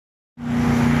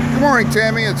Good morning,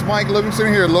 Tammy. It's Mike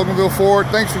Livingston here at Loganville Ford.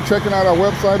 Thanks for checking out our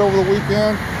website over the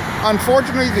weekend.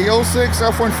 Unfortunately, the 06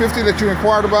 F-150 that you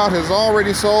inquired about has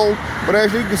already sold, but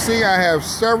as you can see, I have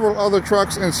several other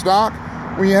trucks in stock.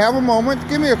 When you have a moment,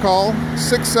 give me a call,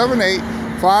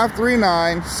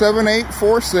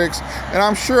 678-539-7846, and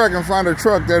I'm sure I can find a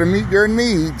truck that'll meet your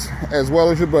needs as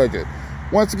well as your budget.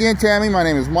 Once again, Tammy, my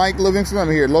name is Mike Livingston. I'm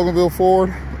here at Loganville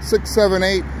Ford,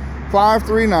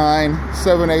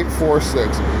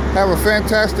 678-539-7846. Have a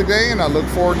fantastic day, and I look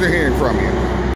forward to hearing from you.